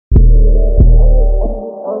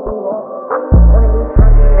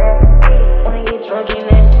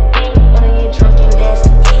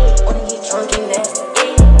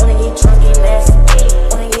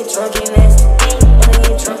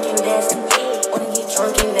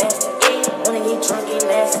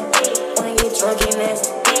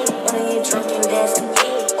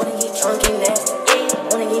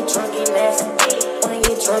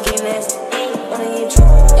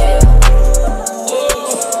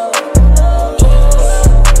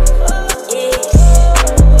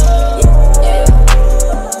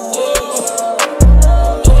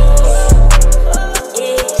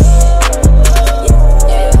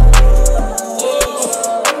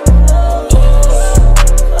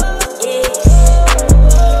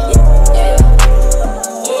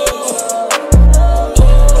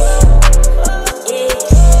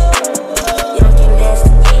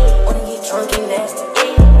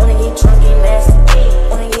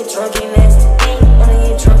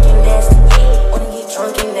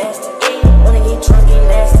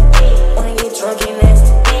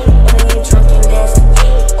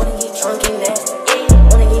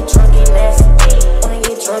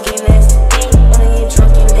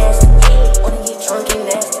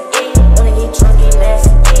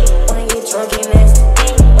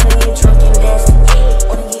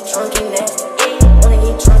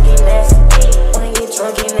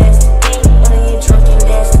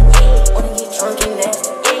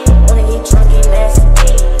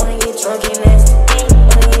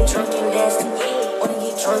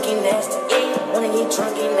nasty. Wanna get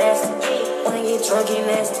drunk and nasty. Wanna get drunk and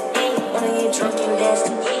nasty. Wanna get drunk and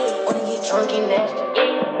nasty. Wanna get drunk and nasty.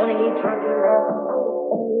 Wanna get drunk and nasty.